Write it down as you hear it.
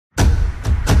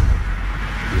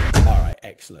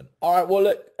Excellent. All right. Well,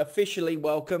 look, officially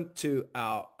welcome to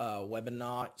our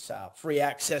webinar. It's our free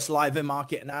access live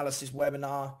market analysis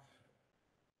webinar.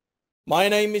 My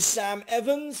name is Sam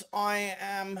Evans. I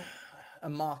am a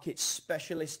market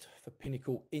specialist for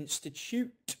Pinnacle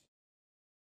Institute.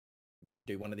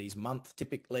 Do one of these a month,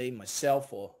 typically,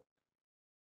 myself or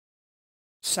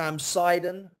Sam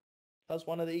Seiden does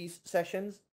one of these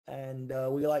sessions. And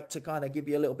we like to kind of give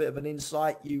you a little bit of an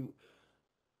insight, you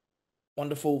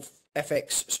wonderful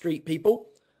FX Street people,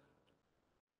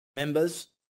 members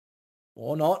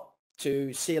or not,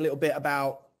 to see a little bit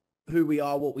about who we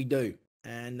are, what we do.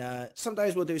 And some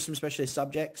days we'll do some specialist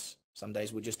subjects. Some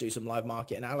days we'll just do some live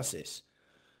market analysis.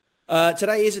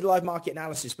 Today is a live market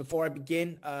analysis. Before I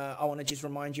begin, I want to just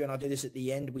remind you, and I'll do this at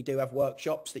the end, we do have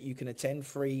workshops that you can attend,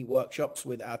 free workshops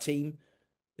with our team.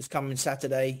 This coming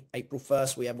Saturday, April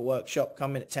 1st, we have a workshop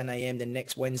coming at 10 a.m. Then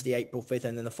next Wednesday, April 5th,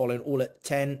 and then the following all at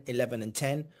 10, 11, and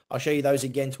 10. I'll show you those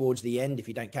again towards the end if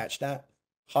you don't catch that.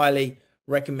 Highly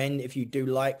recommend, if you do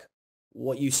like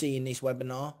what you see in this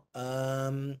webinar,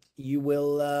 you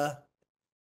will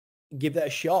give that a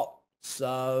shot.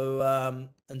 So,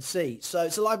 and see. So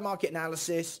it's a live market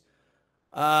analysis.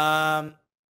 Okay,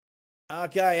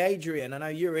 Adrian, I know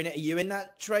you're in it. Are you in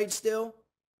that trade still?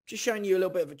 Just showing you a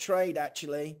little bit of a trade,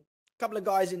 actually. A couple of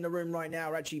guys in the room right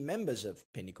now are actually members of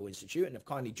Pinnacle Institute and have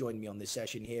kindly joined me on this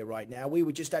session here right now. We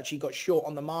were just actually got short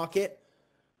on the market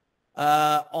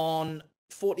on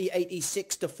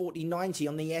 40.86 to 40.90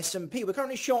 on the S&P. We're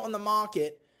currently short on the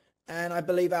market, and I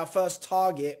believe our first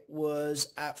target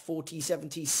was at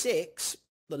 40.76.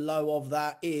 The low of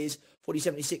that is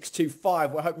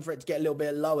 40.7625. We're hoping for it to get a little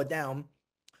bit lower down.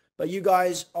 But you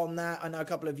guys on that, I know a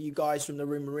couple of you guys from the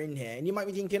room are in here, and you might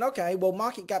be thinking, okay, well,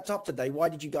 market gapped up today. Why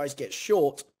did you guys get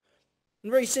short?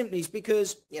 And very simply, it's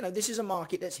because, you know, this is a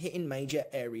market that's hitting major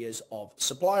areas of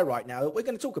supply right now that we're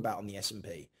going to talk about on the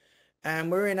S&P.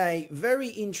 And we're in a very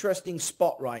interesting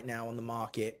spot right now on the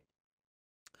market.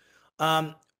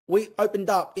 We opened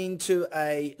up into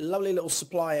a lovely little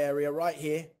supply area right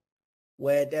here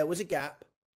where there was a gap,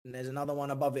 and there's another one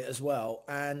above it as well.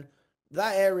 And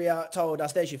that area told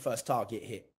us, there's your first target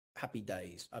hit. Happy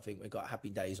days. I think we got happy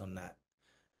days on that.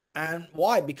 And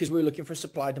why? Because we're looking for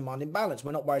supply-demand imbalance.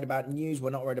 We're not worried about news. We're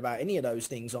not worried about any of those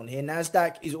things on here.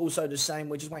 NASDAQ is also the same.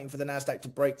 We're just waiting for the NASDAQ to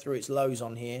break through its lows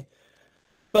on here.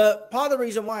 But part of the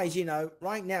reason why is, you know,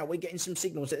 right now we're getting some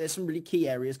signals that there's some really key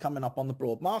areas coming up on the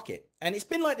broad market. And it's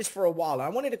been like this for a while. I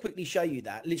wanted to quickly show you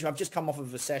that. Literally, I've just come off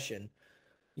of a session.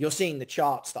 You're seeing the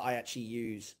charts that I actually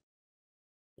use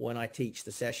when I teach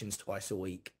the sessions twice a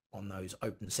week on those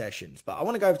open sessions. But I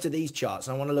want to go over to these charts,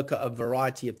 and I want to look at a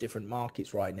variety of different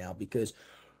markets right now because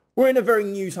we're in a very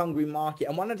news-hungry market.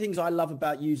 And one of the things I love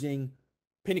about using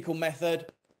Pinnacle method,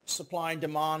 supply and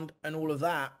demand, and all of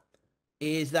that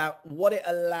is that what it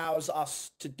allows us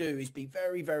to do is be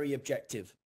very, very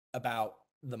objective about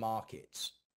the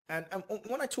markets. And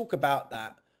when I talk about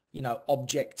that, you know,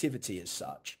 objectivity as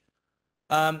such,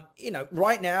 you know,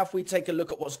 right now, if we take a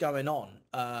look at what's going on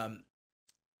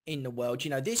in the world, you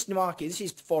know, this market, this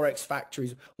is Forex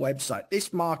Factory's website.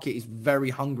 This market is very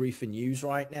hungry for news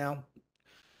right now.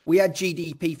 We had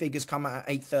GDP figures come out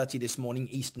at 8:30 this morning,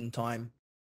 Eastern time.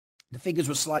 The figures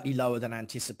were slightly lower than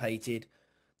anticipated.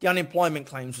 The unemployment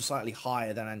claims were slightly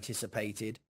higher than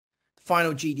anticipated. The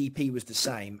final GDP was the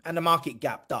same, and the market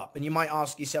gapped up. And you might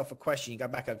ask yourself a question. You go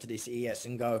back up to this ES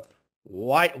and go,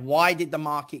 why did the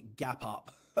market gap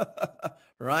up?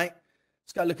 Right?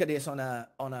 Let's go look at this on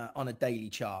a daily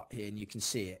chart here, and you can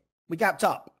see it. We gapped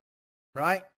up,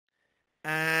 right?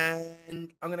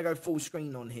 And I'm going to go full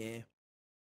screen on here.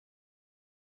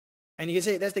 And you can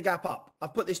see it, there's the gap up.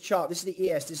 I've put this chart. This is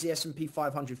the ES. This is the S&P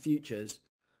 500 futures.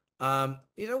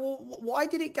 You know, well, why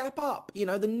did it gap up? You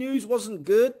know, the news wasn't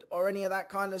good or any of that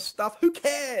kind of stuff. Who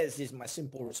cares is my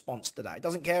simple response to that. It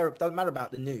doesn't matter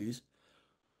about the news.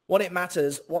 What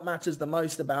matters the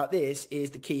most about this is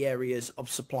the key areas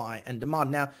of supply and demand.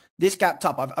 Now, this gapped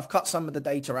up. I've cut some of the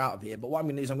data out of here, but what I'm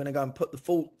going to do is I'm going to go and put the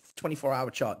full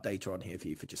 24-hour chart data on here for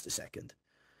you for just a second.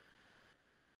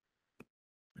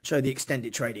 Show the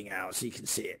extended trading hours so you can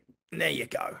see it. And there you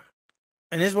go.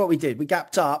 And here's what we did. We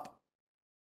gapped up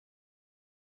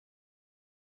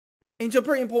into a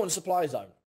pretty important supply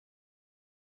zone.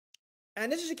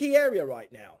 And this is a key area right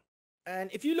now.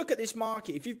 And if you look at this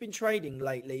market, if you've been trading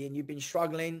lately and you've been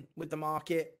struggling with the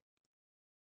market,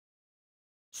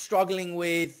 struggling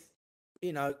with,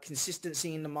 you know,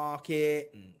 consistency in the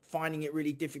market and finding it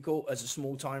really difficult as a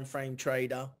small time frame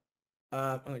trader,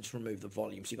 I'm going to just remove the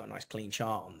volume so you've got a nice clean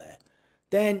chart on there.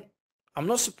 Then I'm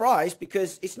not surprised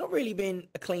because it's not really been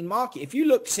a clean market. If you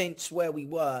look since where we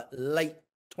were late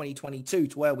 2022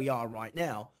 to where we are right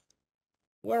now,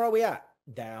 where are we at?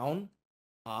 Down,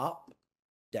 up,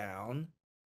 down,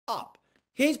 up.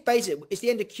 Here's basic. It's the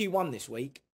end of Q1 this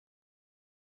week.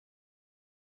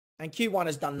 And Q1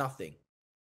 has done nothing.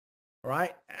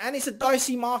 Right? And it's a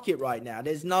dicey market right now.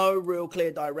 There's no real clear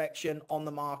direction on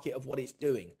the market of what it's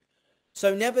doing.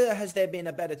 So never has there been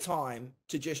a better time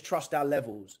to just trust our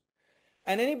levels.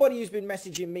 And anybody who's been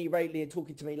messaging me lately and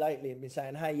talking to me lately and been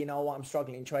saying, hey, you know what, I'm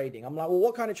struggling trading. I'm like, well,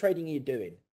 what kind of trading are you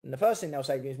doing? And the first thing they'll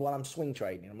say to me is, well, I'm swing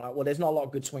trading. I'm like, well, there's not a lot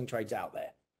of good swing trades out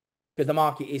there because the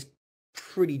market is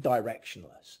pretty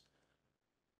directionless.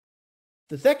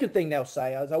 The second thing they'll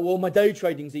say is, oh, well, my day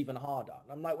trading's even harder.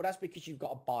 And I'm like, well, that's because you've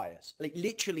got a bias. Like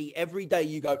literally every day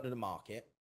you go to the market,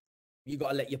 you got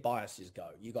to let your biases go.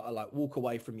 You got to like walk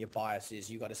away from your biases.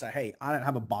 You got to say, hey, I don't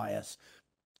have a bias.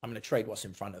 I'm going to trade what's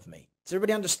in front of me. Does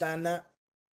everybody understand that?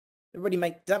 Does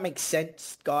that make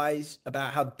sense, guys,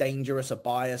 about how dangerous a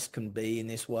bias can be in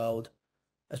this world,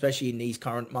 especially in these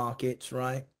current markets,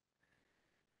 right?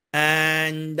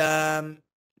 And,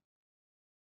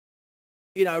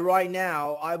 you know, right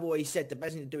now, I've always said the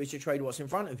best thing to do is to trade what's in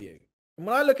front of you. And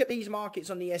when I look at these markets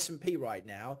on the S&P right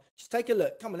now, just take a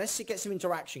look. Come on, let's get some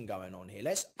interaction going on here.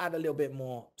 Let's add a little bit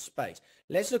more space.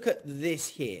 Let's look at this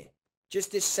here,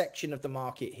 just this section of the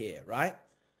market here, right?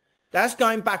 That's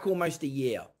going back almost a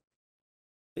year.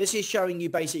 This is showing you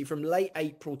basically from late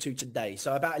April to today,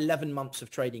 so about 11 months of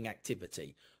trading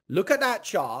activity. Look at that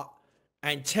chart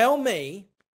and tell me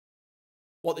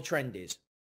what the trend is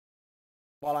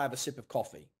while I have a sip of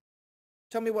coffee.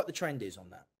 Tell me what the trend is on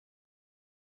that.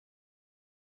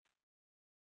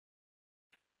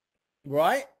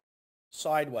 Right?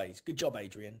 Sideways. Good job,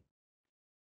 Adrian.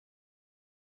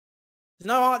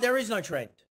 There is no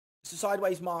trend. It's a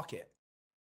sideways market.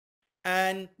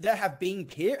 And there have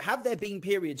there been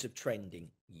periods of trending?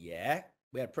 Yeah.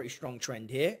 We had a pretty strong trend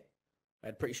here. We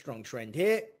had a pretty strong trend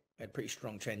here. We had a pretty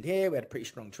strong trend here. We had a pretty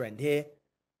strong trend here.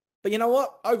 But you know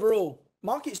what? Overall,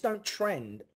 markets don't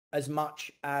trend as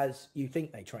much as you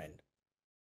think they trend.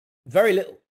 Very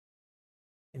little.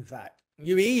 In fact,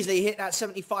 you easily hit that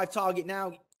 75 target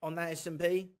now on that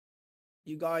S&P.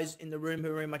 You guys in the room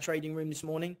who were in my trading room this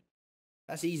morning,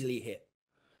 that's easily hit.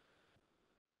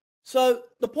 So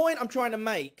the point I'm trying to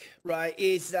make, right,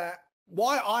 is that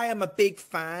why I am a big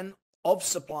fan of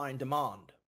supply and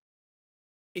demand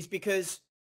is because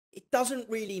it doesn't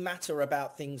really matter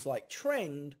about things like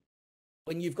trend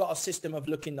when you've got a system of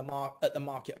looking at the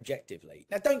market objectively.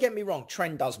 Now, don't get me wrong,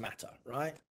 trend does matter,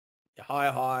 right?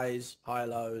 Higher highs, higher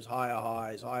lows, higher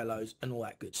highs, higher lows, and all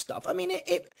that good stuff. I mean,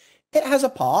 it has a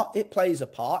part. It plays a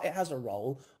part. It has a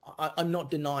role. I'm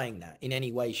not denying that in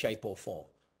any way, shape, or form.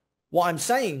 What I'm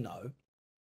saying, though,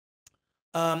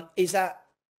 is that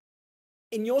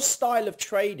in your style of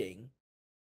trading,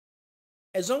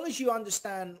 as long as you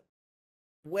understand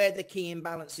where the key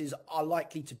imbalances are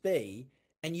likely to be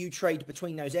and you trade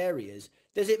between those areas,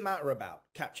 does it matter about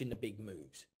capturing the big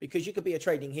moves? Because you could be a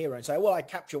trading hero and say, well, I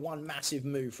capture one massive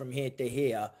move from here to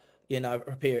here, you know,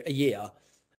 a year,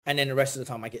 and then the rest of the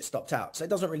time I get stopped out. So it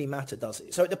doesn't really matter, does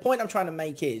it? So the point I'm trying to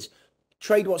make is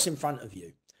trade what's in front of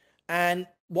you. And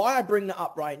why I bring that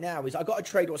up right now is I got to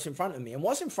trade what's in front of me. And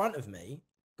what's in front of me,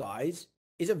 guys,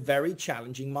 is a very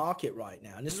challenging market right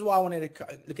now. And this is why I wanted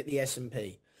to look at the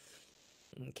S&P.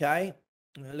 Okay,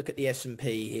 look at the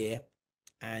S&P here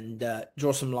and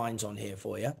draw some lines on here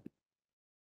for you.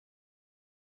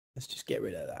 Let's just get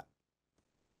rid of that.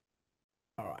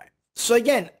 All right. So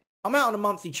again, I'm out on a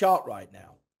monthly chart right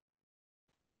now.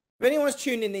 If anyone's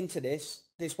tuning into this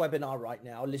webinar right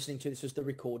now, listening to this as the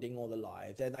recording or the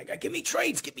live, they're like, give me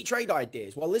trade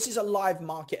ideas. Well, this is a live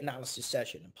market analysis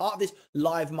session. And part of this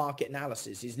live market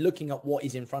analysis is looking at what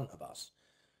is in front of us.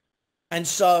 And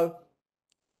so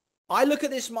I look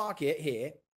at this market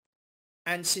here,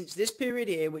 and since this period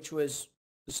here, which was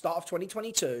the start of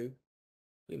 2022,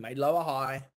 we made lower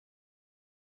high,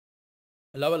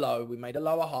 a lower low, we made a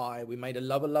lower high, we made a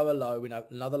lower low, we made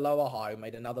another lower high, we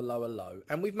made another lower low,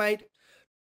 and we've made,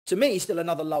 to me, still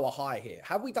another lower high here.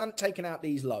 Have we taken out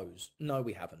these lows? No,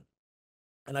 we haven't.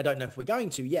 And I don't know if we're going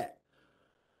to yet.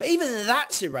 But even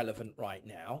that's irrelevant right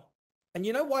now. And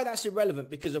you know why that's irrelevant?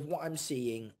 Because of what I'm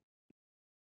seeing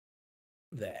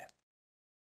there.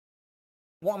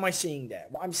 What am I seeing there?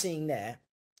 What I'm seeing there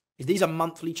is these are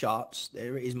monthly charts.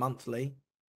 There it is, monthly.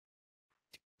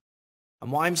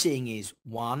 And what I'm seeing is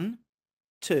 1,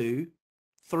 2,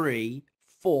 3,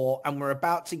 4, and we're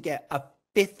about to get a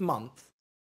 5th month,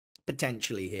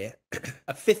 potentially here,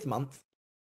 a 5th month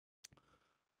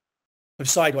of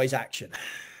sideways action.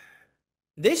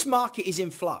 This market is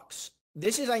in flux.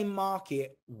 This is a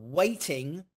market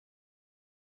waiting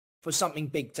for something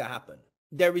big to happen.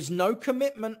 There is no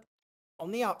commitment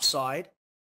on the upside.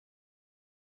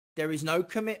 There is no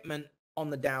commitment on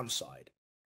the downside.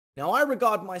 Now, I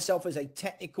regard myself as a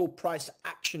technical price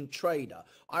action trader.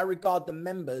 I regard the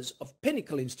members of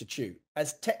Pinnacle Institute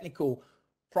as technical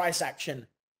price action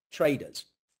traders.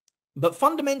 But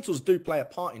fundamentals do play a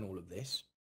part in all of this.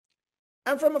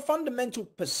 And from a fundamental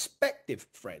perspective,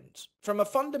 friends, from a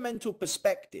fundamental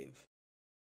perspective,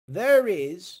 there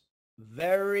is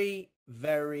very,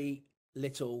 very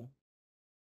little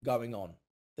going on.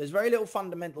 There's very little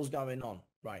fundamentals going on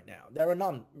right now. There are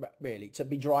none really to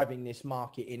be driving this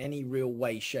market in any real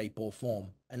way, shape or form.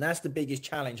 And that's the biggest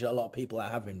challenge that a lot of people are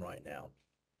having right now,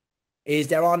 is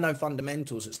there are no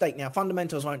fundamentals at stake. Now,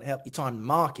 fundamentals won't help you time the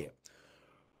market.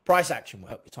 Price action will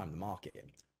help you time the market.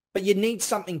 But you need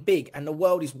something big, and the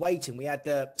world is waiting. We had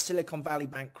the Silicon Valley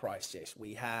Bank crisis.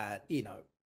 We had,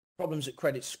 problems at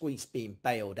Credit Suisse being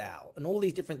bailed out and all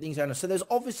these different things going on. So there's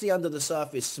obviously under the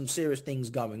surface some serious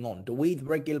things going on. Do we, the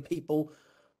regular people,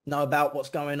 know about what's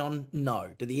going on?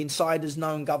 No. Do the insiders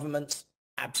know, and governments?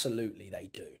 Absolutely they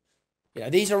do.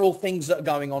 These are all things that are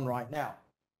going on right now.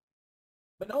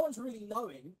 But no one's really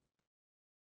knowing,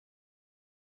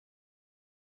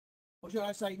 or should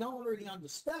I say, no one really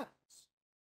understands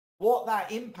what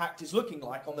that impact is looking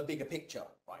like on the bigger picture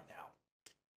right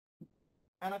now.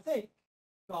 And I think,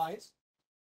 guys,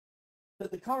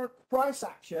 that the current price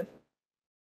action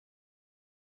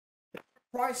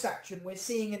we're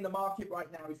seeing in the market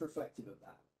right now is reflective of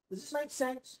that. Does this make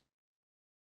sense?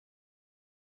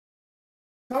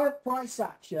 Current price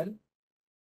action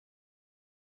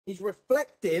is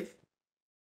reflective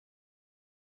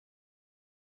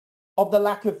of the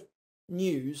lack of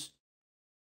news,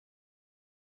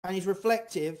 and is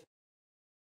reflective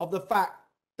of the fact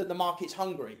that the market's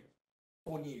hungry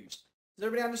for news. Does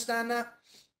everybody understand that?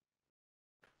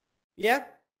 Yeah?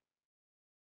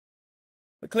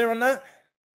 We're clear on that?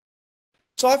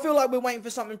 So I feel like we're waiting for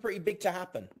something pretty big to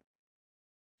happen.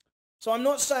 So I'm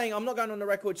not going on the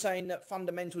record saying that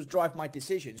fundamentals drive my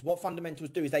decisions. What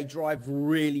fundamentals do is they drive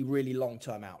really, really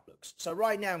long-term outlooks. So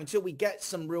right now, until we get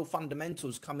some real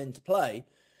fundamentals come into play,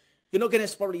 you're not going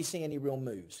to probably see any real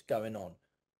moves going on.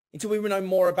 Until we know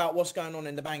more about what's going on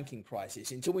in the banking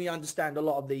crisis, until we understand a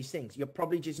lot of these things, you're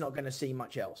probably just not going to see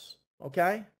much else.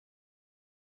 Okay?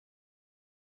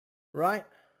 Right?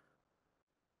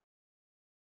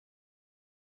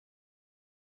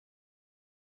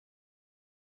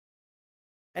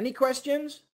 Any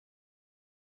questions?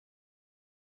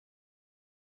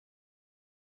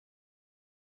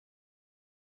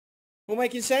 All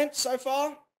making sense so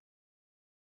far?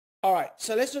 All right,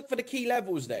 so let's look for the key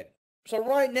levels then. So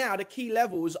right now, the key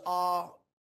levels are,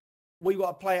 we got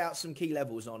to play out some key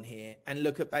levels on here and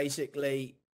look at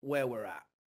basically where we're at.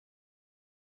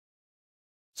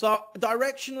 So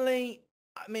directionally,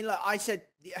 I mean, like I said,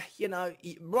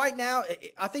 right now,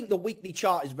 I think the weekly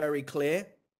chart is very clear.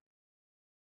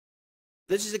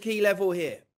 This is a key level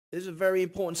here. This is a very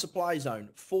important supply zone.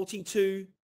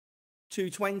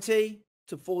 42,220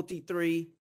 to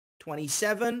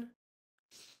 43,27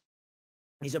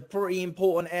 is a pretty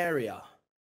important area.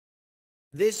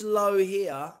 This low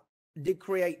here did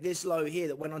create this low here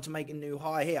that went on to make a new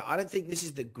high here. I don't think this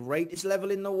is the greatest level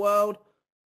in the world,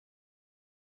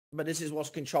 but this is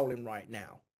what's controlling right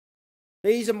now.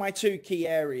 These are my two key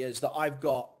areas that I've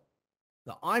got,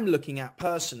 that I'm looking at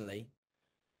personally,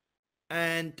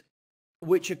 and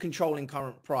which are controlling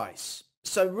current price.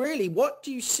 So really, what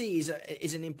do you see is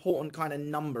an important kind of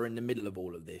number in the middle of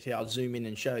all of this? Here, I'll zoom in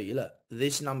and show you. Look,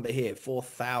 this number here,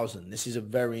 4,000. This is a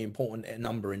very important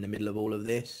number in the middle of all of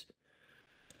this.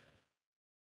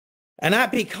 And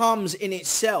that becomes in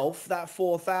itself, that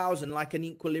 4,000, like an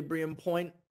equilibrium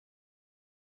point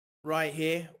right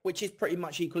here, which is pretty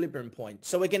much equilibrium point.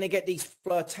 So we're going to get these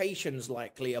flirtations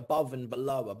likely above and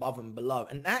below, above and below.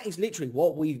 And that is literally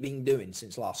what we've been doing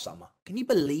since last summer. Can you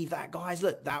believe that, guys?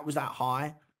 Look, that was that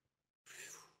high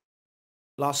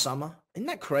last summer. Isn't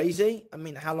that crazy? I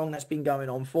mean, how long that's been going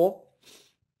on for?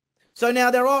 So now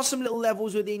there are some little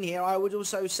levels within here. I would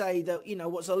also say that,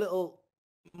 what's I'm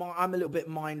a little bit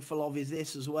mindful of is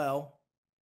this as well.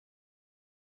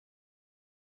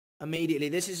 Immediately,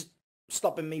 this is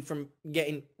stopping me from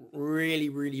getting really,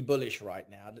 really bullish right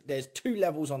now. There's two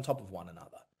levels on top of one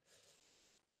another.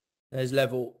 There's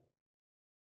level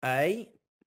A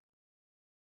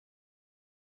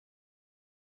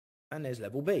and there's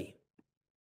level B.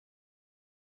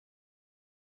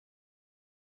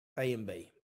 A and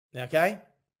B. Okay?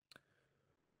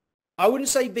 I wouldn't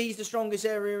say B is the strongest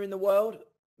area in the world,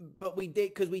 but we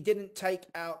did, because we didn't take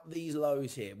out these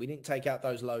lows here. We didn't take out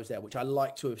those lows there, which I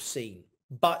like to have seen.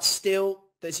 But still,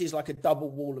 this is like a double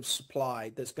wall of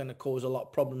supply that's going to cause a lot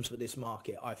of problems for this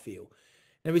market, I feel.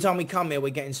 And every time we come here, we're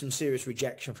getting some serious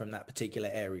rejection from that particular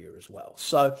area as well.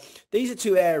 So these are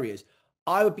two areas.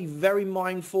 I would be very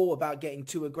mindful about getting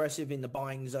too aggressive in the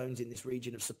buying zones in this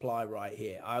region of supply right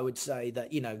here. I would say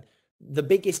that, you know, the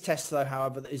biggest test though,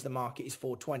 however, is the market is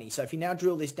 420. So if you now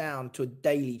drill this down to a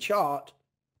daily chart,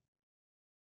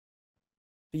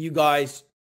 for you guys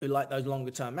who like those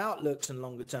longer term outlooks and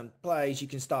longer term plays, you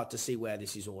can start to see where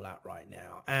this is all at right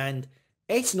now. And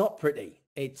it's not pretty.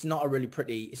 It's not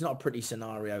a pretty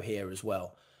scenario here as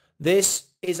well. This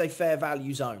is a fair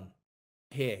value zone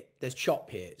here. There's chop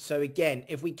here. So again,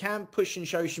 if we can push and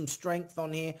show some strength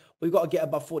on here, we've got to get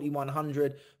above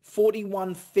 4,100.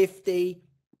 4,150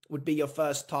 would be your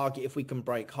first target if we can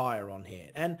break higher on here.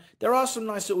 And there are some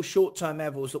nice little short-term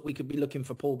levels that we could be looking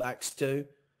for pullbacks to,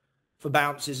 for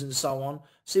bounces and so on.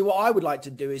 See, what I would like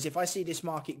to do is if I see this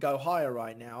market go higher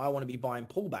right now, I want to be buying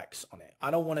pullbacks on it.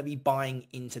 I don't want to be buying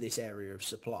into this area of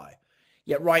supply.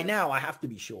 Yet right now, I have to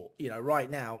be short. You know, right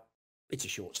now, it's a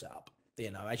short setup.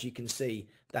 You know, as you can see,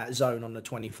 that zone on the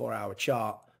 24-hour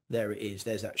chart, there it is.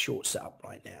 There's that short setup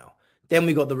right now. Then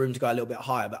we got the room to go a little bit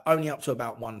higher, but only up to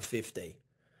about 150.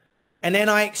 And then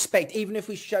I expect, even if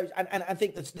we show, and I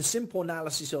think that the simple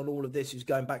analysis on all of this is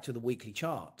going back to the weekly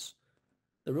charts.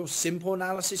 The real simple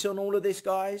analysis on all of this,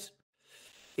 guys,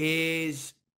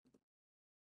 is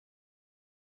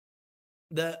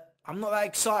that I'm not that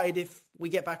excited if we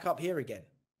get back up here again.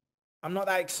 I'm not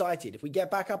that excited. If we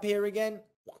get back up here again,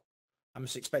 I'm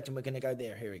just expecting we're going to go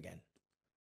here again.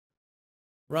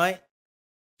 Right?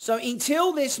 So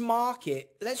until this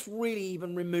market, let's really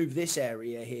even remove this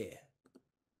area here.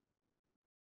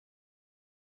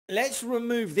 Let's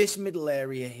remove this middle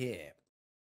area here.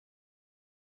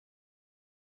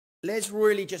 Let's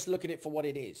really just look at it for what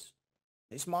it is.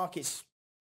 This market's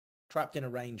trapped in a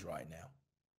range right now.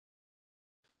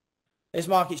 This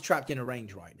market's trapped in a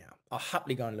range right now. I'll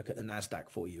happily go and look at the NASDAQ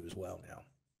for you as well now.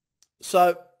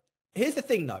 So here's the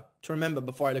thing, though, to remember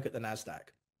before I look at the NASDAQ.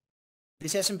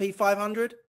 This S&P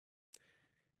 500,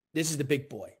 this is the big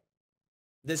boy.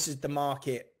 This is the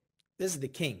market. This is the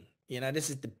king. You know,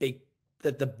 this is the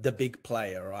big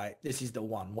player, right? This is the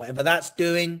one. Whatever that's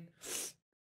doing,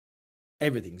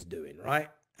 everything's doing, right?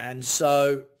 And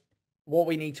so what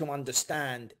we need to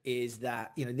understand is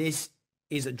that, you know, this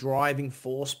is a driving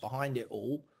force behind it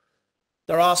all.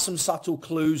 There are some subtle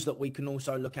clues that we can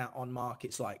also look at on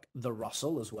markets like the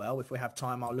Russell as well. If we have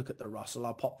time, I'll look at the Russell.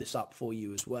 I'll pop this up for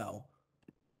you as well,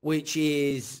 which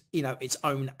is, you know, its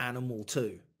own animal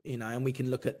too, you know, and we can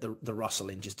look at the Russell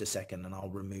in just a second and I'll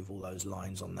remove all those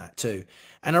lines on that too.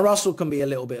 And a Russell can be a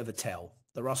little bit of a tell.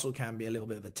 The Russell can be a little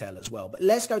bit of a tell as well. But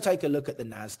let's go take a look at the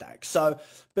NASDAQ. So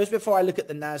first, before I look at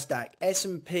the NASDAQ,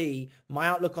 S&P, my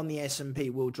outlook on the S&P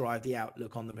will drive the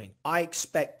outlook on the ring. I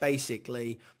expect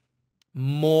basically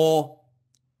more,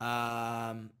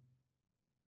 I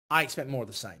expect more of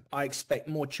the same. I expect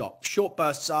more chop. Short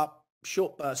bursts up,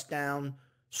 short bursts down,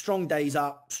 strong days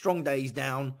up, strong days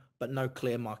down, but no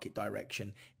clear market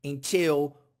direction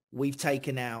until we've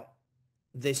taken out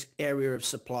this area of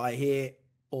supply here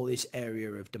or this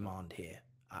area of demand here.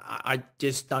 I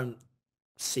just don't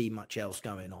see much else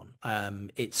going on.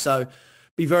 So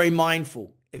be very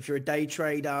mindful. If you're a day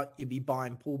trader, you'll be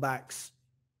buying pullbacks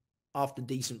after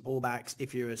decent pullbacks.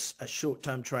 If you're a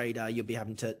short-term trader, you'll be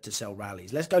having to sell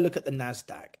rallies. Let's go look at the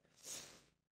NASDAQ.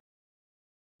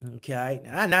 Okay,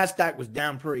 now NASDAQ was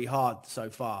down pretty hard so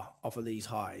far off of these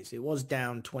highs. It was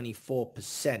down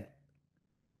 24%.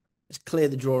 Let's clear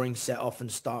the drawing set off and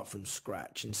start from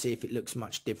scratch and see if it looks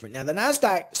much different. Now, the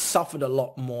NASDAQ suffered a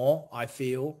lot more, I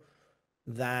feel,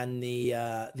 than the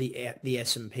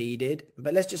S&P did.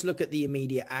 But let's just look at the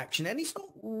immediate action. And it's not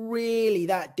really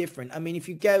that different. I mean, if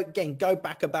you go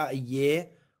back about a year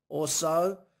or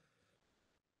so,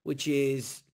 which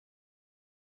is,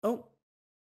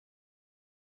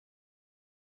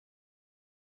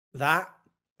 that,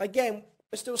 again,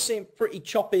 we're still seeing pretty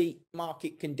choppy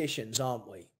market conditions, aren't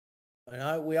we? You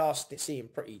know, we are seeing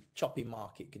pretty choppy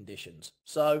market conditions.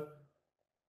 So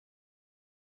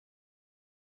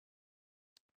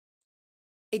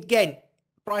again,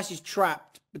 price is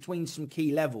trapped between some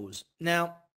key levels.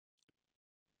 Now,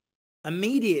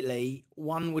 immediately,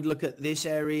 one would look at this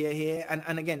area here.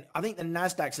 And again, I think the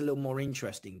NASDAQ's a little more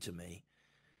interesting to me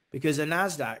because the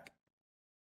NASDAQ,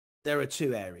 there are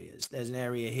two areas. There's an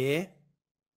area here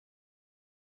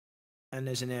and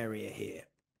there's an area here.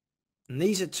 And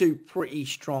these are two pretty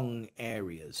strong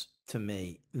areas to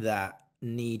me that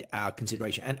need our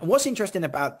consideration. And what's interesting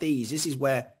about these, this is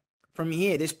where, from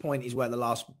here, this point is where the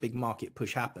last big market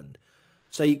push happened.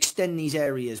 So you extend these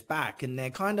areas back, and they're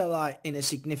kind of like in a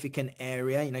significant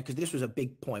area, you know, because this was a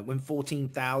big point. When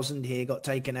 14,000 here got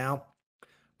taken out,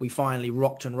 we finally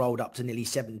rocked and rolled up to nearly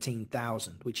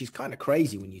 17,000, which is kind of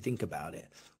crazy when you think about it.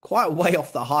 Quite way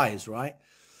off the highs, right?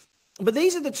 But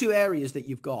these are the two areas that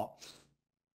you've got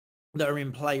that are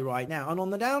in play right now. And on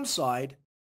the downside,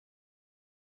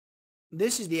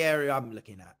 this is the area I'm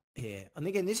looking at here. And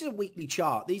again, this is a weekly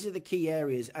chart. These are the key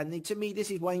areas. And to me,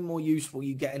 this is way more useful,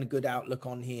 you getting a good outlook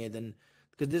on here, than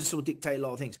because this will dictate a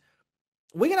lot of things.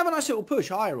 We're going to have a nice little push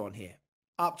higher on here,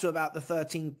 up to about the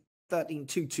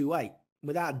 13,228,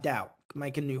 without a doubt.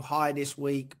 Make a new high this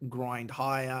week, grind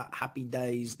higher, happy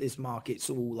days. This market's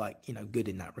all like, you know, good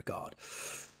in that regard.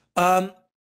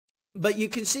 But you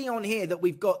can see on here that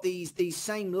we've got these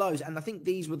same lows, and I think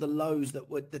these were the lows that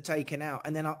were taken out.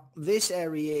 And then this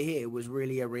area here was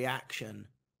really a reaction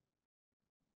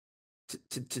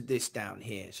to this down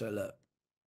here. So look.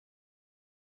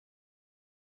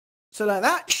 So like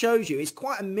that shows you it's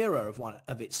quite a mirror of one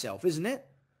of itself, isn't it?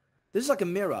 This is like a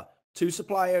mirror. 2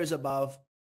 supply areas above,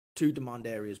 2 demand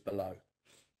areas below.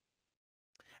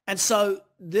 And so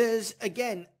there's,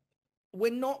 again,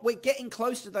 we're getting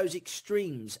close to those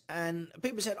extremes. And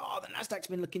people said, oh, the Nasdaq's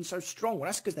been looking so strong. Well,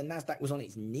 that's because the Nasdaq was on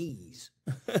its knees,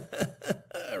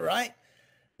 right?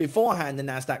 Beforehand, the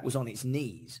Nasdaq was on its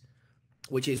knees,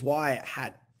 which is why it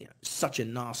had, you know, such a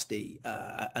nasty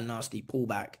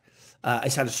pullback.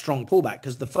 It's had a strong pullback,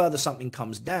 because the further something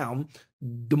comes down,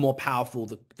 the more powerful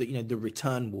the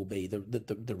return will be,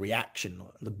 the reaction,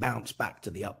 the bounce back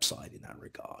to the upside in that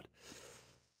regard.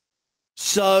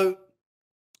 So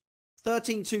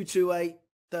 13,228,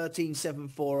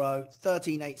 13,740,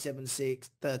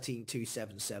 13,876,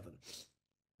 13,277.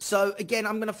 So again,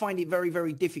 I'm going to find it very,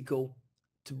 very difficult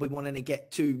to be wanting to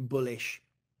get too bullish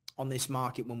on this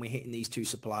market when we're hitting these 2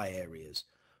 supply areas.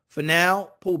 For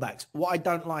now, pullbacks. What I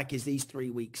don't like is these 3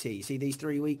 weeks here. You see these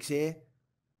 3 weeks here?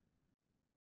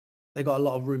 They've got a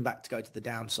lot of room back to go to the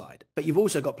downside. But you've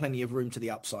also got plenty of room to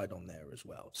the upside on there as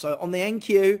well. So on the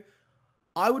NQ,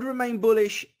 I would remain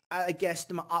bullish at a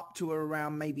guesstimate up to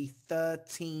around maybe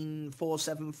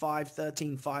 13,475,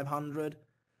 13,500.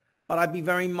 But I'd be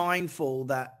very mindful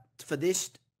that for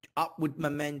this upward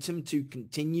momentum to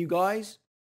continue, guys,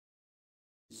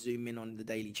 zoom in on the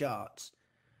daily charts.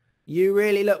 You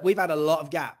really look, we've had a lot of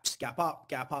gaps, gap up,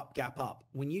 gap up, gap up.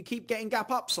 When you keep getting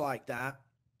gap ups like that,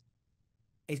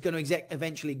 it's going to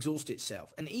eventually exhaust itself.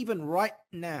 And even right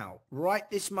now, right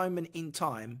this moment in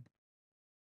time,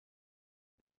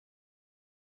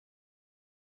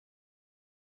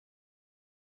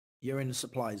 you're in the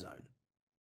supply zone.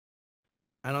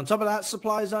 And on top of that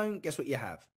supply zone, guess what you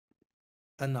have?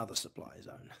 Another supply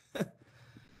zone.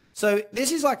 So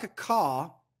this is like a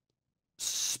car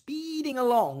speeding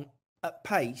along at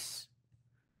pace,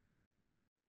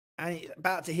 and it's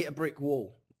about to hit a brick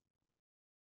wall.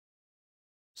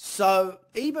 So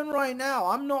even right now,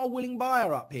 I'm not a willing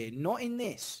buyer up here, not in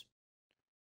this.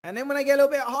 And then when I get a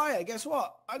little bit higher, guess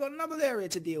what? I got another area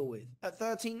to deal with at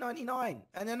 13.99,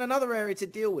 and then another area to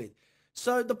deal with.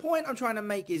 So the point I'm trying to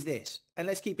make is this, and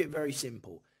let's keep it very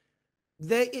simple.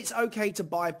 It's okay to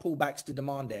buy pullbacks to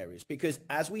demand areas, because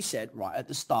as we said right at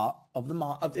the start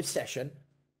of this session,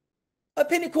 at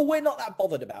Pinnacle, we're not that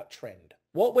bothered about trend.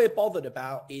 What we're bothered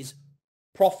about is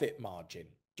profit margin.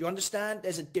 Do you understand?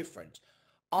 There's a difference.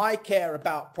 I care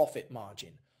about profit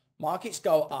margin. Markets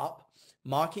go up,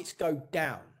 markets go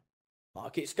down.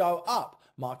 Markets go up,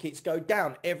 markets go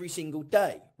down every single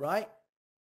day, right?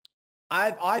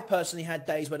 I personally had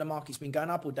days where the market's been going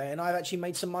up all day, and I've actually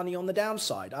made some money on the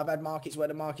downside. I've had markets where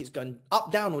the market's gone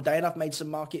up, down all day, and I've made some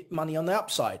market money on the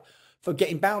upside for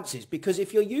getting bounces. Because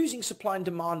if you're using supply and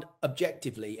demand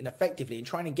objectively and effectively and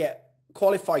trying to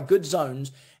qualify good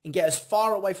zones and get as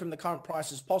far away from the current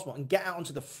price as possible and get out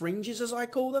onto the fringes, as I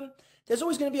call them, there's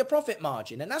always going to be a profit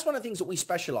margin. And that's one of the things that we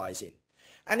specialize in.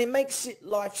 And it makes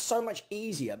life so much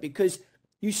easier, because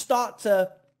you start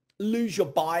to lose your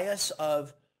bias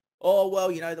of, oh,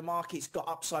 well, you know, the market's got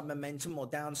upside momentum or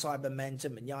downside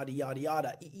momentum and yada, yada,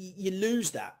 yada. You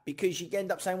lose that, because you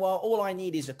end up saying, well, all I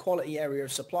need is a quality area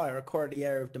of supply or a quality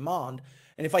area of demand.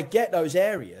 And if I get those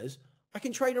areas, I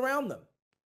can trade around them,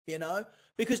 you know,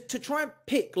 because to try and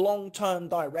pick long-term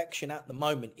direction at the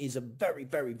moment is a very,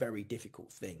 very, very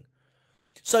difficult thing.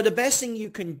 So the best thing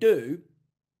you can do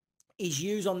is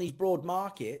use on these broad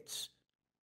markets,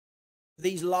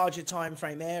 these larger time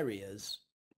frame areas.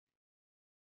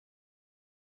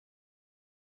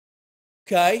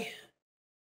 Okay.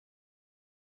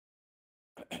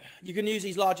 You can use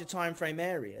these larger time frame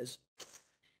areas,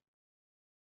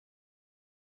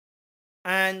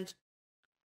 and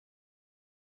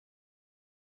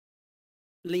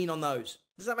lean on those.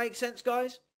 Does that make sense,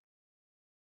 guys?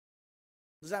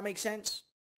 Does that make sense?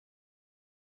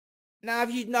 Now,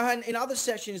 have you known in other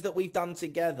sessions that we've done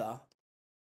together,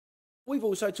 we've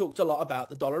also talked a lot about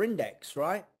the dollar index,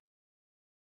 right?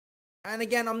 And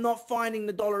again, I'm not finding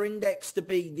the dollar index to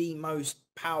be the most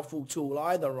powerful tool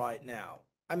either right now.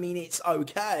 I mean, it's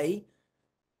okay,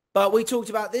 but we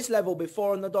talked about this level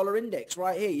before in the dollar index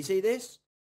right here. You see this?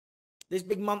 This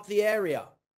big monthly area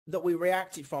that we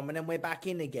reacted from, and then we're back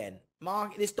in again.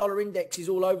 This dollar index is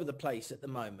all over the place at the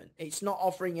moment. It's not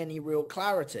offering any real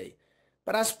clarity,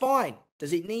 but that's fine.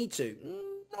 Does it need to?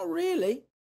 Not really.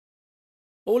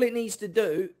 All it needs to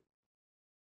do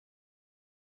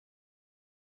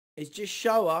is just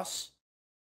show us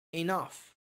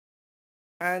enough.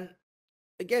 And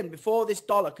again, before this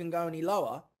dollar can go any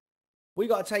lower, we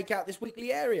got to take out this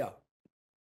weekly area,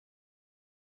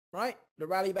 right? The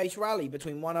rally-based rally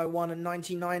between 101 and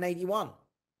 99.81.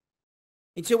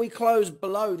 Until we close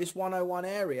below this 101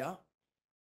 area,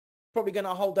 probably going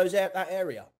to hold that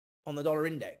area on the dollar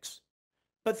index.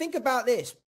 But think about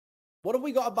this. What have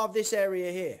we got above this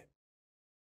area here?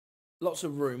 Lots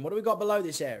of room. What do we got below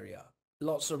this area?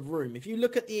 Lots of room. If you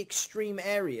look at the extreme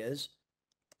areas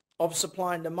of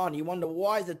supply and demand, you wonder,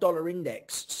 why is the dollar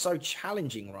index so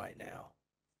challenging right now?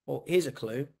 Well, here's a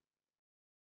clue.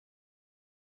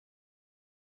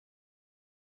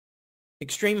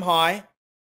 Extreme high,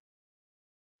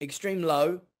 extreme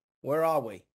low. Where are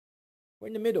we? We're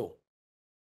in the middle.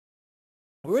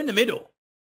 We're in the middle.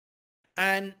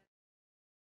 And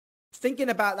thinking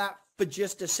about that for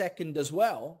just a second as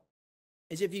well,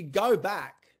 is if you go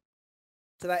back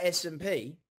to that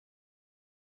S&P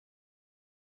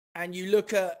and you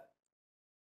look at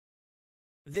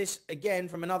this again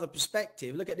from another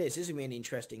perspective, look at this. This is going to be an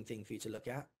interesting thing for you to look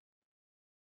at.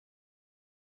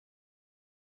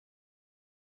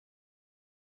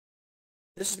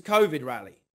 This is the COVID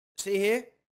rally. See here?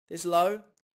 This low?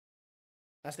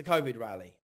 That's the COVID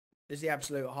rally. This is the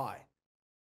absolute high.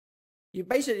 You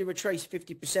basically retrace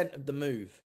 50% of the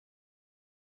move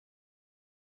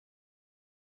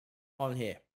on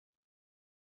here.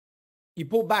 You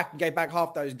pull back and gave back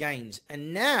half those gains.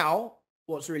 And now,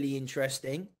 what's really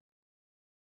interesting,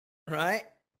 right,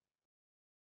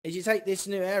 is you take this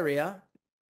new area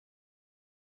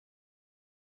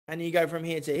and you go from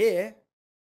here to here,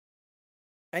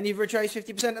 and you've retraced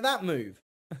 50% of that move.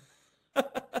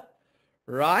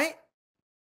 Right?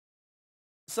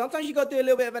 Sometimes you got to do a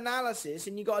little bit of analysis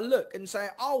and you got to look and say,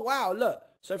 oh, wow, look.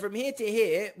 So from here to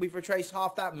here, we've retraced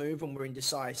half that move and we're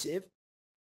indecisive.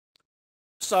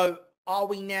 So are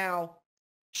we now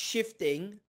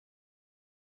shifting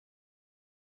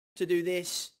to do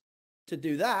this, to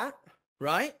do that,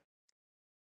 right?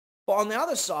 But on the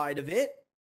other side of it,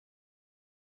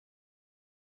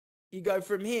 you go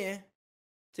from here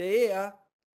to here,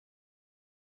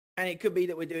 and it could be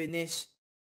that we're doing this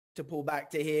to pull back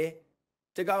to here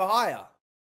to go higher.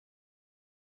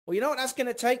 Well, you know what that's going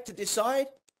to take to decide?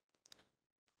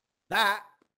 That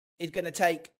is going to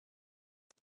take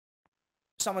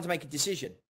someone to make a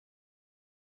decision.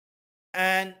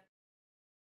 And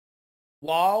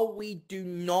while we do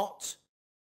not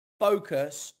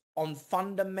focus on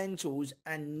fundamentals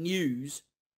and news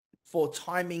for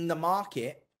timing the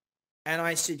market, and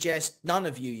I suggest none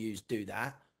of you do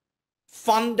that,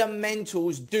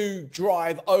 fundamentals do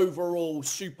drive overall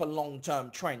super long-term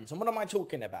trends. And what am I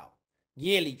talking about?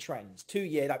 Yearly trends,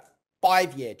 2-year, like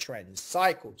 5-year trends,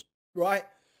 cycles, right?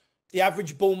 The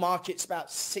average bull market's about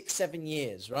 6-7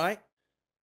 years, right?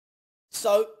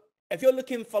 So if you're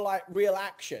looking for like real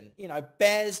action, you know,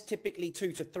 bears typically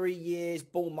 2 to 3 years,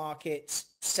 bull markets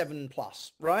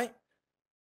 7+, right?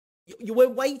 We're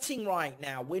waiting right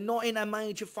now. We're not in a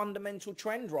major fundamental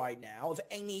trend right now of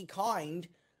any kind,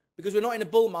 because we're not in a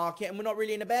bull market and we're not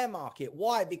really in a bear market.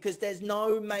 Why? Because there's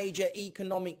no major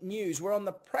economic news. We're on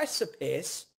the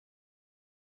precipice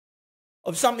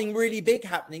of something really big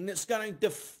happening that's going to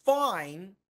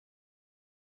define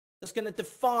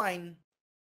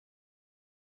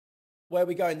where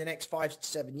we go in the next 5 to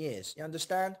 7 years. You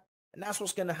understand? And that's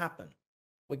what's going to happen.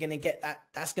 We're going to get that.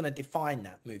 That's going to define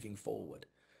that moving forward.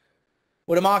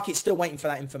 Well, the market's still waiting for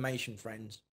that information,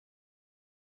 friends.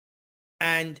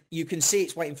 And you can see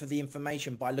it's waiting for the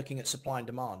information by looking at supply and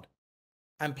demand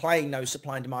and playing those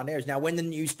supply and demand areas. Now, when the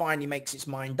news finally makes its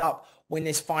mind up, when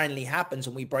this finally happens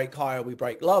and we break higher, we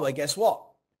break lower, guess what?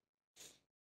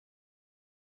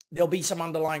 There'll be some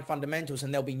underlying fundamentals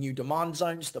and there'll be new demand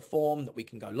zones to form that we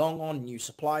can go long on, new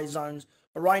supply zones.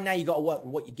 But right now, you've got to work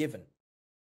with what you're given.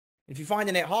 If you're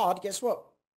finding it hard, guess what?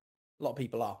 A lot of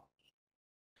people are.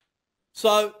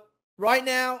 So right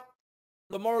now,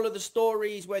 the moral of the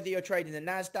story is whether you're trading the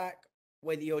NASDAQ,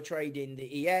 whether you're trading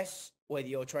the ES, whether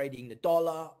you're trading the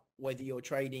dollar, whether you're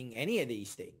trading any of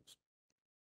these things,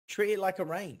 treat it like a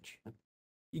range.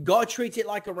 You got to treat it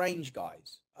like a range,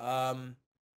 guys.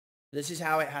 This is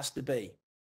how it has to be.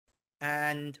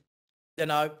 And, you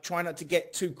know, try not to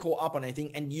get too caught up on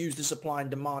anything and use the supply and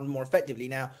demand more effectively.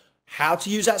 Now, how to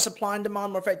use that supply and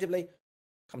demand more effectively?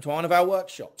 Come to one of our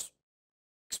workshops.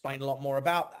 Explain a lot more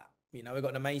about that. You know, we've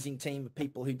got an amazing team of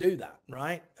people who do that,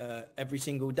 right? Every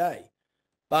single day.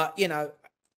 But, you know,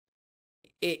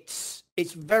 it's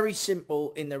very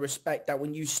simple in the respect that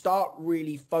when you start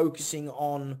really focusing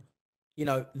on, you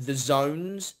know, the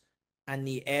zones and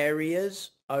the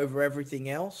areas over everything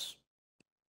else, it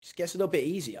just gets a little bit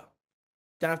easier.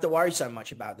 Don't have to worry so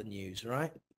much about the news,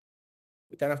 right?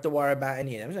 We don't have to worry about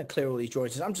any of them. I'm just going to clear all these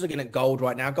drawings. I'm just looking at gold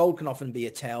right now. Gold can often be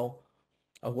a tell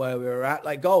of where we were at.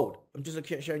 Like gold. I'm just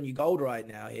looking at showing you gold right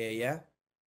now here, yeah?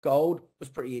 Gold was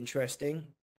pretty interesting.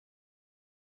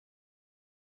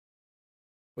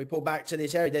 We pull back to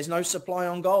this area. There's no supply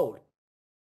on gold.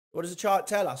 What does the chart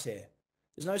tell us here?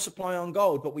 There's no supply on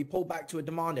gold, but we pull back to a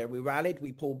demand area. We rallied,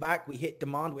 we pulled back, we hit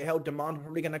demand, we held demand. We're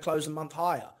probably going to close a month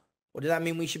higher. What does that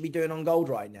mean we should be doing on gold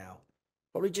right now?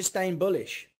 Probably just staying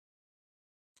bullish.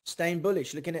 Staying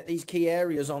bullish, looking at these key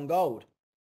areas on gold.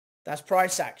 That's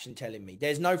price action telling me.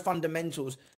 There's no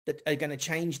fundamentals that are going to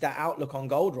change that outlook on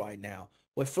gold right now.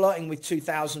 We're flirting with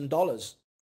 $2,000.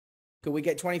 Could we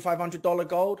get $2,500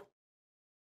 gold?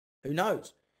 Who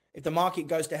knows? If the market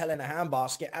goes to hell in a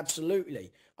handbasket,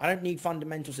 absolutely. I don't need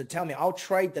fundamentals to tell me. I'll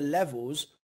trade the levels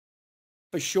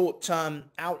for short-term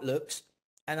outlooks,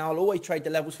 and I'll always trade the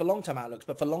levels for long-term outlooks.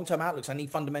 But for long-term outlooks, I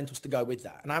need fundamentals to go with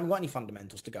that. And I haven't got any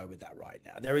fundamentals to go with that right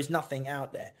now. There is nothing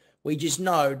out there. We just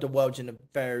know the world's in a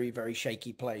very, very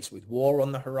shaky place with war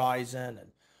on the horizon.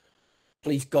 And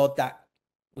please God that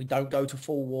we don't go to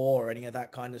full war or any of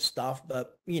that kind of stuff.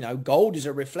 But, you know, gold is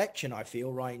a reflection, I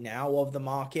feel, right now of the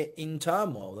market in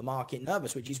turmoil, the market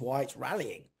nervous, which is why it's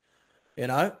rallying. You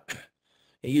know,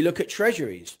 you look at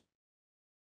treasuries.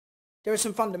 There are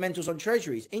some fundamentals on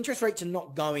treasuries. Interest rates are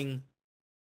not going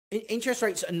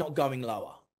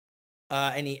lower,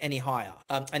 any higher,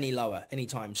 any lower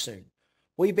anytime soon.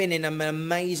 We've been in an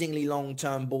amazingly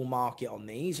long-term bull market on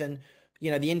these. And,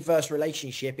 you know, the inverse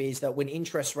relationship is that when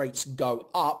interest rates go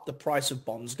up, the price of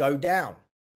bonds go down.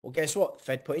 Well, guess what? The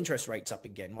Fed put interest rates up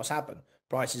again. What's happened?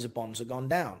 Prices of bonds have gone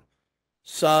down.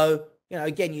 So, you know,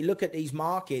 again, you look at these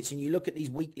markets and you look at these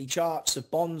weekly charts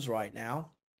of bonds right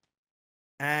now.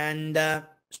 And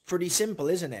it's pretty simple,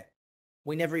 isn't it?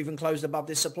 We never even closed above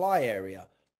this supply area.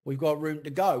 We've got room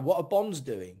to go. What are bonds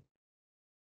doing?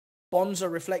 Bonds are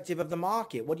reflective of the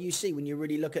market. What do you see when you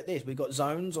really look at this? We've got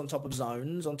zones on top of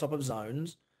zones on top of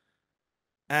zones.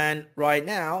 And right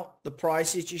now, the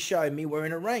price is just showing me we're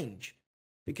in a range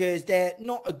because they're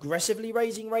not aggressively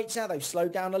raising rates now. They've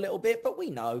slowed down a little bit, but we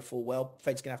know full well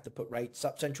Fed's going to have to put rates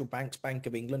up. Central banks, Bank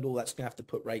of England, all that's going to have to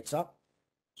put rates up.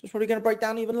 So it's probably going to break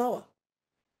down even lower.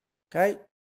 Okay.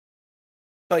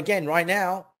 But again, right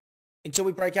now, until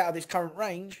we break out of this current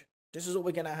range, this is what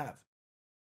we're going to have.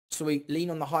 So we lean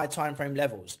on the higher time frame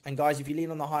levels. And guys, if you lean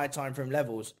on the higher time frame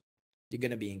levels, you're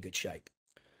going to be in good shape.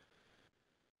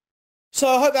 So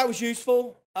I hope that was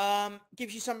useful.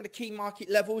 Gives you some of the key market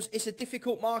levels. It's a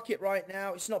difficult market right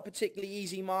now. It's not particularly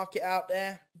easy market out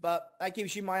there, but that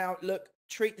gives you my outlook.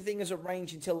 Treat the thing as a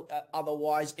range until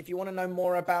otherwise. If you want to know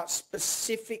more about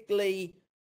specifically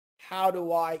how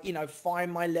do I, you know,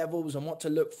 find my levels and what to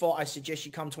look for, I suggest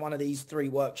you come to one of these 3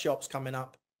 workshops coming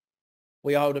up.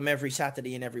 We hold them every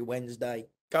Saturday and every Wednesday.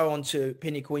 Go on to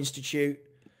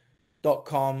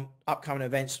pinnacleinstitute.com, upcoming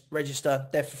events, register,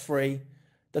 they're for free.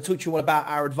 They'll talk to you all about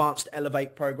our Advanced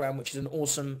Elevate program, which is an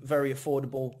awesome, very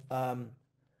affordable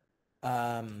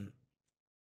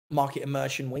market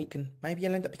immersion week, and maybe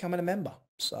you'll end up becoming a member.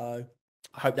 So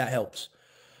I hope that helps.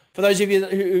 For those of you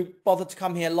who bothered to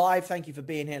come here live, thank you for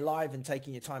being here live and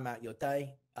taking your time out of your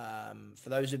day. For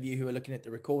those of you who are looking at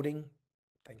the recording,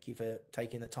 thank you for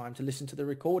taking the time to listen to the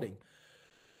recording.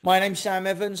 My name's Sam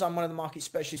Evans. I'm one of the market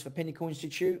specialists for Pinnacle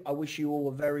Institute. I wish you all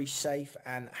a very safe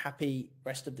and happy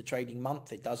rest of the trading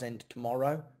month. It does end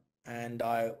tomorrow. And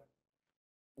I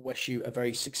wish you a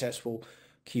very successful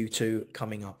Q2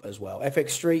 coming up as well.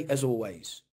 FX Street, as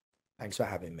always, thanks for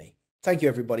having me. Thank you,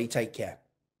 everybody. Take care.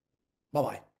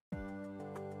 Bye-bye.